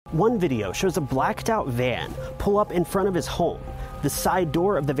One video shows a blacked-out van pull up in front of his home. The side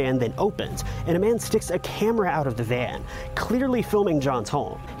door of the van then opens, and a man sticks a camera out of the van, clearly filming John's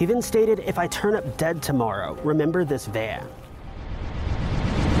home. He then stated, "If I turn up dead tomorrow, remember this van."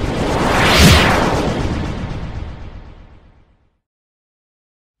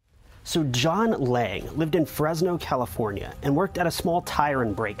 So John Lang lived in Fresno, California, and worked at a small tire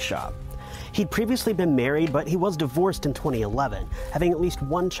and brake shop. He'd previously been married, but he was divorced in 2011, having at least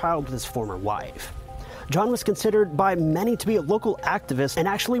one child with his former wife. John was considered by many to be a local activist and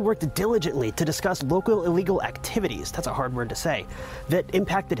actually worked diligently to discuss local illegal activities, that's a hard word to say, that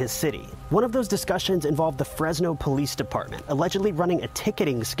impacted his city. One of those discussions involved the Fresno Police Department allegedly running a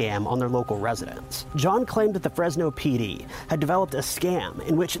ticketing scam on their local residents. John claimed that the Fresno PD had developed a scam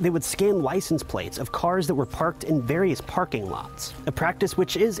in which they would scan license plates of cars that were parked in various parking lots, a practice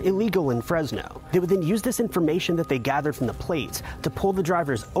which is illegal in Fresno. They would then use this information that they gathered from the plates to pull the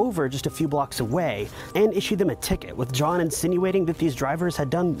drivers over just a few blocks away and issue them a ticket, with John insinuating that these drivers had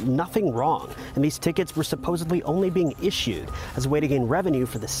done nothing wrong, and these tickets were supposedly only being issued as a way to gain revenue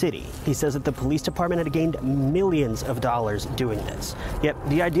for the city. He says that the police department had gained millions of dollars doing this, yet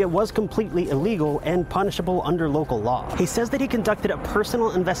the idea was completely illegal and punishable under local law. He says that he conducted a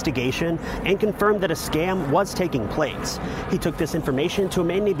personal investigation and confirmed that a scam was taking place. He took this information to a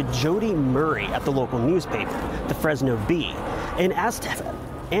man named Jody Murray at the local newspaper, the Fresno Bee, and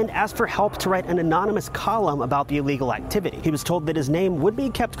asked for help to write an anonymous column about the illegal activity. He was told that his name would be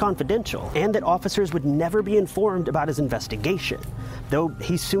kept confidential and that officers would never be informed about his investigation, though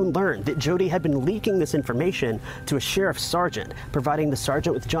he soon learned that Jody had been leaking this information to a sheriff's sergeant, providing the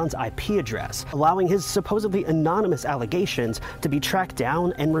sergeant with John's IP address, allowing his supposedly anonymous allegations to be tracked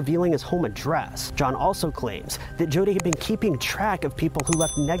down and revealing his home address. John also claims that Jody had been keeping track of people who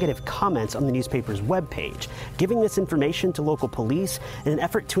left negative comments on the newspaper's webpage, giving this information to local police in an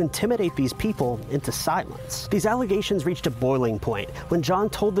effort to intimidate these people into silence. These allegations reached a boiling point when John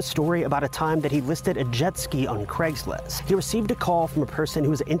told the story about a time that he listed a jet ski on Craigslist. He received a call from a person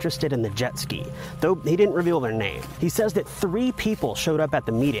who was interested in the jet ski, though he didn't reveal their name. He says that 3 people showed up at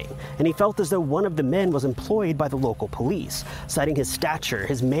the meeting, and he felt as though one of the men was employed by the local police, citing his stature,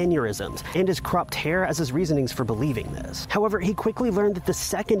 his mannerisms, and his cropped hair as his reasonings for believing this. However, he quickly learned that the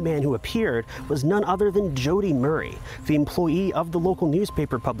second man who appeared was none other than Jody Murray, the employee of the local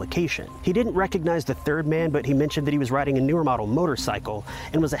newspaper publication. He didn't recognize the third man, but he mentioned that he was riding a newer model motorcycle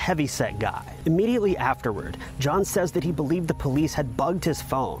and was a heavy-set guy. Immediately afterward, John says that he believed the police had bugged his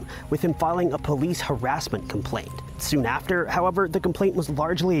phone, with him filing a police harassment complaint. Soon after, however, the complaint was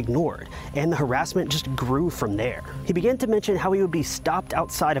largely ignored, and the harassment just grew from there. He began to mention how he would be stopped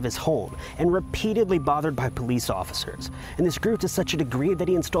outside of his home and repeatedly bothered by police officers, and this grew to such a degree that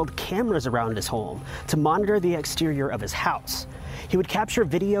he installed cameras around his home to monitor the exterior of his house. He would capture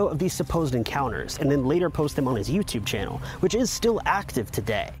video of these supposed encounters and then later post them on his YouTube channel, which is still active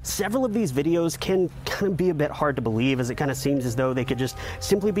today. Several of these videos can kind of be a bit hard to believe, as it kind of seems as though they could just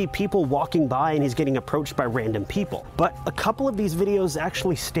simply be people walking by and he's getting approached by random people. But a couple of these videos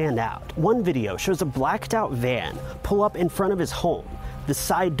actually stand out. One video shows a blacked out van pull up in front of his home. The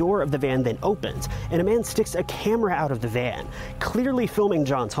side door of the van then opens, and a man sticks a camera out of the van, clearly filming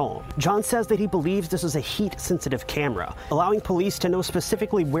John's home. John says that he believes this was a heat-sensitive camera, allowing police to know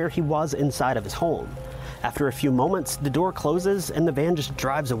specifically where he was inside of his home. After a few moments, the door closes and the van just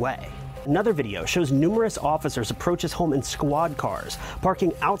drives away. Another video shows numerous officers approach his home in squad cars,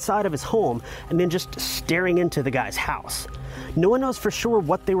 parking outside of his home and then just staring into the guy's house. No one knows for sure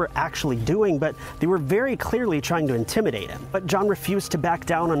what they were actually doing, but they were very clearly trying to intimidate him. But John refused to back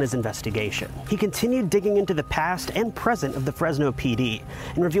down on his investigation. He continued digging into the past and present of the Fresno PD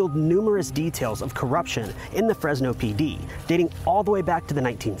and revealed numerous details of corruption in the Fresno PD, dating all the way back to the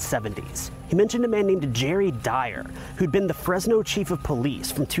 1970s. He mentioned a man named Jerry Dyer, who'd been the Fresno chief of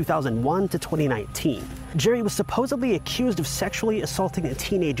police from 2001 to 2019. Jerry was supposedly accused of sexually assaulting a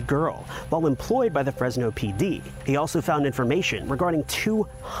teenage girl while employed by the Fresno PD. He also found information regarding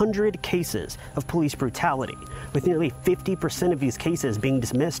 200 cases of police brutality, with nearly 50% of these cases being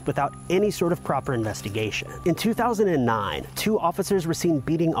dismissed without any sort of proper investigation. In 2009, 2 officers were seen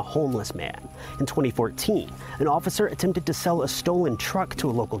beating a homeless man. In 2014, an officer attempted to sell a stolen truck to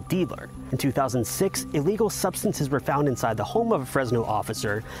a local dealer. In 2006, illegal substances were found inside the home of a Fresno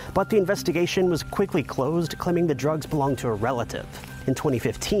officer, but the investigation was quickly closed, claiming the drugs belonged to a relative. In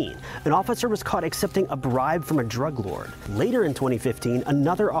 2015, an officer was caught accepting a bribe from a drug lord. Later in 2015,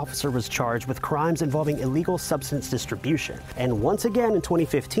 another officer was charged with crimes involving illegal substance distribution. And once again in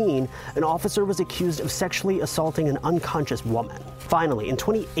 2015, an officer was accused of sexually assaulting an unconscious woman. Finally, in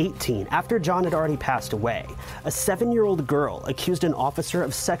 2018, after John had already passed away, a 7-year-old girl accused an officer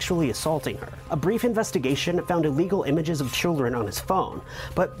of sexually assaulting her. A brief investigation found illegal images of children on his phone,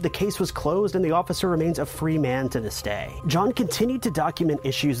 but the case was closed and the officer remains a free man to this day. John continued to document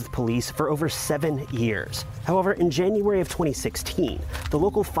issues with police for over 7 years. However, in January of 2016, the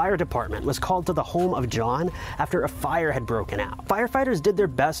local fire department was called to the home of John after a fire had broken out. Firefighters did their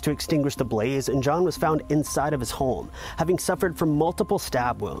best to extinguish the blaze, and John was found inside of his home, having suffered from multiple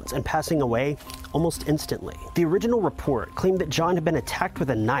stab wounds and passing away almost instantly. The original report claimed that John had been attacked with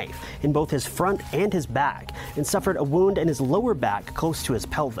a knife in both his front and his back and suffered a wound in his lower back close to his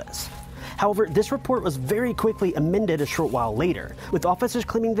pelvis. However, this report was very quickly amended a short while later, with officers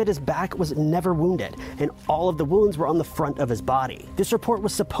claiming that his back was never wounded and all of the wounds were on the front of his body. This report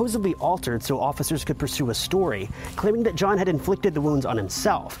was supposedly altered so officers could pursue a story claiming that John had inflicted the wounds on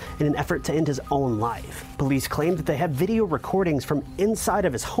himself in an effort to end his own life. Police claimed that they had video recordings from inside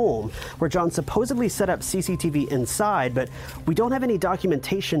of his home where John supposedly set up CCTV inside, but we don't have any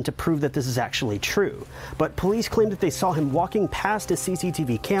documentation to prove that this is actually true. But police claimed that they saw him walking past a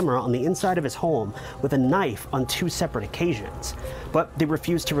CCTV camera on the inside of his home with a knife on 2 separate occasions, but they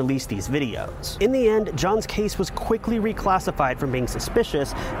refused to release these videos. In the end, John's case was quickly reclassified from being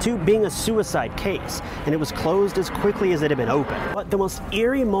suspicious to being a suicide case, and it was closed as quickly as it had been opened. But the most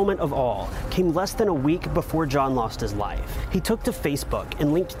eerie moment of all came less than a week before John lost his life. He took to Facebook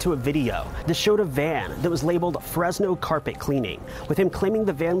and linked to a video that showed a van that was labeled Fresno Carpet Cleaning, with him claiming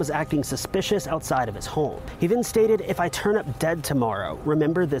the van was acting suspicious outside of his home. He then stated, "If I turn up dead tomorrow,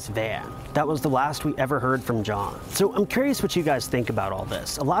 remember this van." That was the last we ever heard from John. So I'm curious what you guys think about all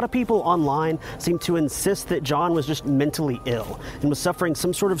this. A lot of people online seem to insist that John was just mentally ill and was suffering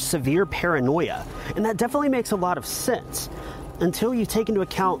some sort of severe paranoia, and that definitely makes a lot of sense, until you take into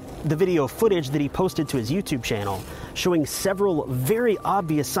account the video footage that he posted to his YouTube channel showing several very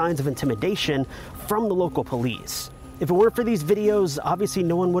obvious signs of intimidation from the local police. If it weren't for these videos, obviously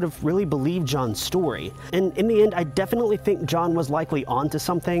no one would have really believed John's story. And in the end, I definitely think John was likely onto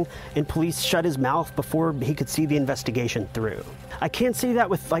something, and police shut his mouth before he could see the investigation through. I can't say that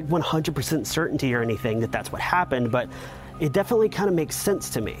with like 100% certainty or anything that that's what happened, but it definitely kind of makes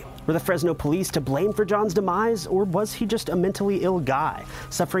sense to me. Were the Fresno police to blame for John's demise, or was he just a mentally ill guy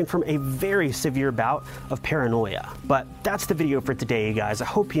suffering from a very severe bout of paranoia? But that's the video for today, you guys. I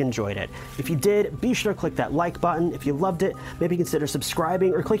hope you enjoyed it. If you did, be sure to click that like button. If you loved it, maybe consider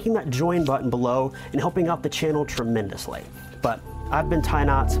subscribing or clicking that join button below and helping out the channel tremendously. But I've been Ty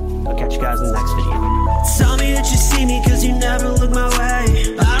Knots. I'll catch you guys in the next video. Tell me that you see me, 'cause you never look my